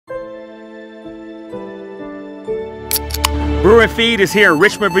Brew and Feed is here in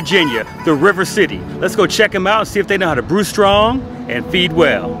Richmond, Virginia, the River City. Let's go check them out and see if they know how to brew strong and feed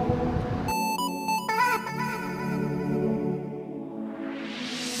well.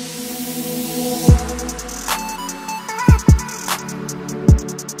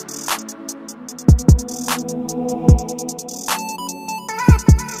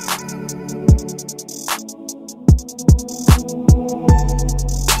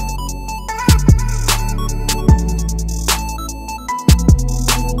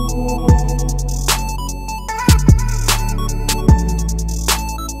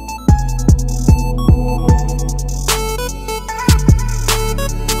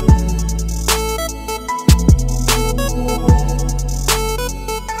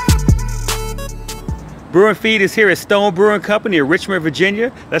 Brew and Feed is here at Stone Brewing Company in Richmond,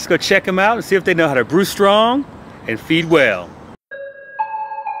 Virginia. Let's go check them out and see if they know how to brew strong and feed well.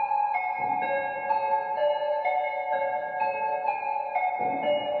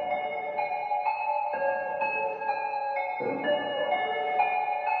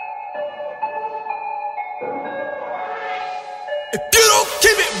 If you don't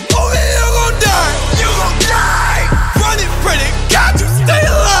keep it moving, you're gonna die. You're gonna die. Running, running, got to stay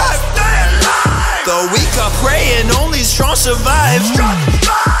alive. Stay alive. The weak are praying, only strong survive. Strong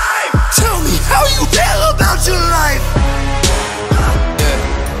survive. Tell me how you feel about your life.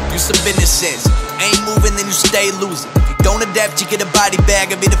 Yeah, you some business sense. Ain't moving, then you stay losing. If you don't adapt, you get a body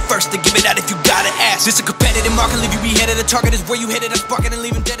bag. I'll be the first to give it out if you gotta ask. This a competitive market, leave you beheaded. The target is where you headed. I'm sparking and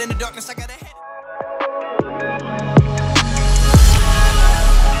leaving dead in the darkness. I got a head.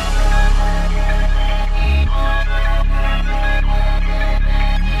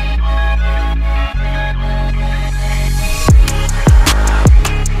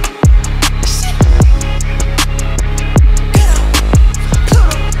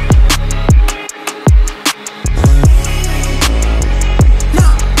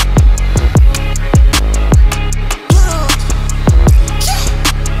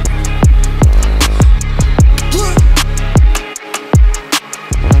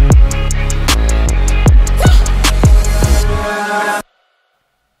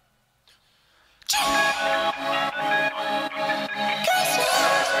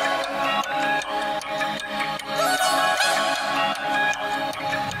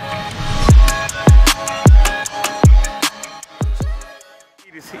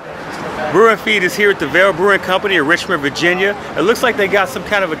 Brew and Feed is here at the Vail Brewing Company in Richmond, Virginia. It looks like they got some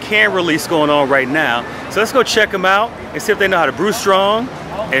kind of a can release going on right now. So let's go check them out and see if they know how to brew strong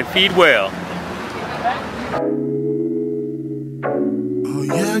and feed well. Oh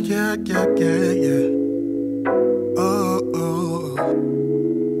yeah, yeah, yeah, yeah, yeah. Oh, oh.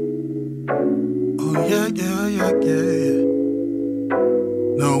 Oh yeah, yeah, yeah, yeah.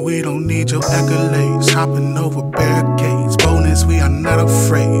 No, we don't need your accolades. Hopping over barricades. Bonus, we are not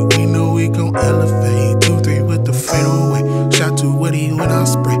afraid. We know we gon' elevate. 2-3 with the fadeaway. Shot to Woody when I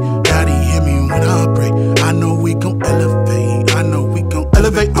spray. Daddy hear me when I pray. I know we gon' elevate. I know we gon'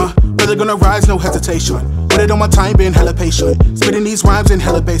 elevate. Brother gonna rise, no hesitation. Put it on my time, being hella patient. Spitting these rhymes in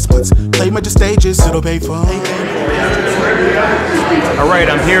hella basements. Play major stages, it'll pay for. Alright,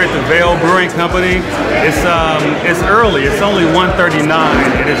 I'm here at the Vail Brewing Company. It's early, it's only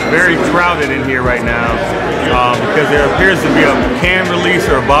 1:39. It is very crowded in here right now because there appears to be a can release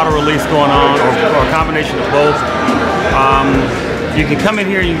or a bottle release going on, or a combination of both. You can come in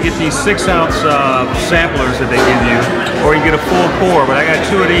here and you can get these 6-ounce samplers that they give you, or you get a full pour, but I got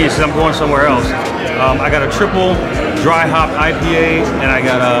 2 of these because I'm going somewhere else. I got a triple dry hop IPA and I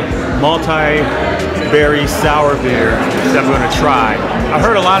got a multi-berry sour beer that I'm going to try. I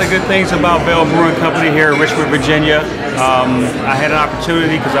heard a lot of good things about Vail Brewing Company here in Richmond, Virginia. I had an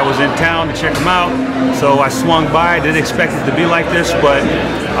opportunity because I was in town to check them out, so I swung by. I didn't expect it to be like this, but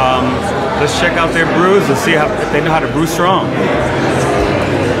let's check out their brews and see if they know how to brew strong.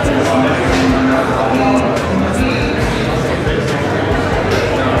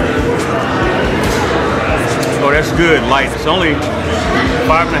 Oh, that's good, light. It's only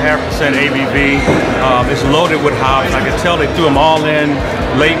 5.5% ABV. It's loaded with hops. I can tell they threw them all in,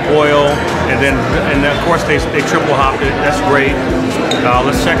 late boil, and then of course they triple hopped it. That's great.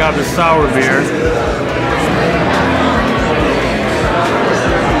 Let's check out the sour beer.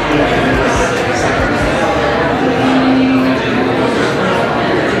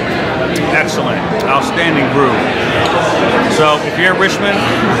 Excellent, outstanding brew. So if you're in Richmond,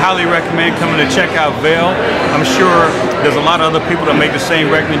 I highly recommend coming to check out Vail. I'm sure there's a lot of other people that make the same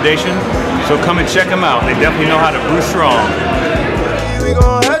recommendation, so come and check them out. They definitely know how to brew strong. We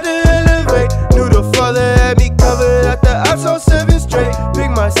gon' have to elevate. Knew the father had me covered after I saw 7 straight. Pick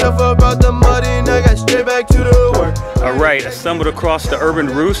myself up out the mud and I got straight back to the work. All right, I stumbled across the Urban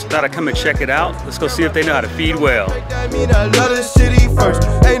Roost. Thought I'd come and check it out. Let's go see if they know how to feed well. I mean, I love the city first.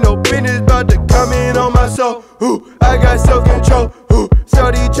 Ain't no business about to come in on my soul. Ooh, I got self-control. Ooh,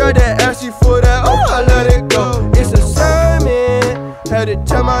 shorty tried to ask you for that. Oh, I let it go. It's a sermon. Had to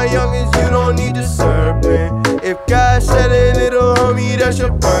tell my youngins you don't need the serpent. If God said it, little homie, that's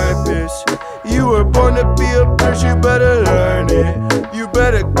your purpose. You were born to be a bitch, you better learn it. You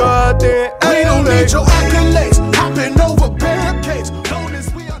better go out there and We don't need your accolades, hopping over barricades.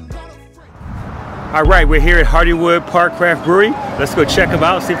 Notice we are not afraid. All right, we're here at Hardywood Park Craft Brewery. Let's go check them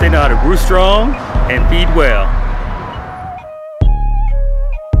out, see if they know how to brew strong and feed well.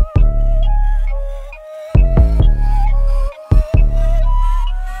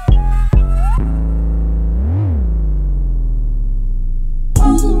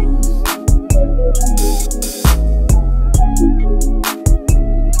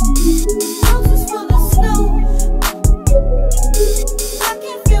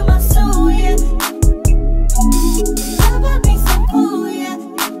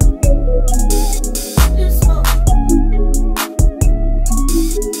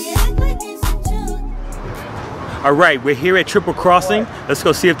 All right, we're here at Triple Crossing. Let's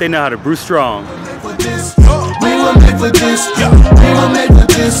go see if they know how to brew strong. We were made for this. We were made for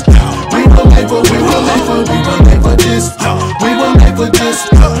this. We were made for. We were made for. We were made for this. We were made for this.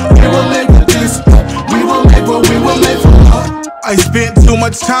 We were made for this. We were made for. We were made for. I spent too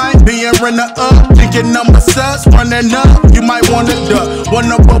much time being runner-up, thinking number sus, running up. You might wanna duck,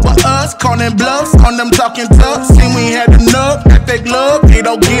 wanna over us, calling bluffs on them talking tough. Seen we had enough, that fake love, they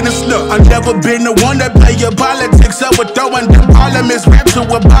don't get us stuck. I've never been the one that play your politics up with throwing them parliaments, rap to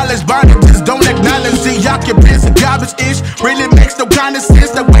abolish bondages. Don't acknowledge the occupants of garbage ish. Really makes no kind of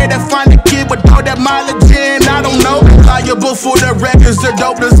sense the way they find a kid with all that mileage in. I don't know, liable for the records, the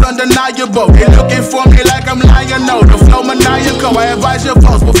dope is undeniable. They looking for me like I'm lying, no, the flow maniacal. I advise your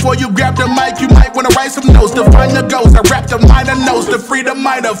folks before you grab the mic, you might wanna write some notes to find your goals. I rap the minor notes to free the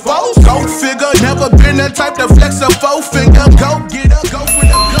minor foes. Go figure, never been the type to flex a four finger. Go get it.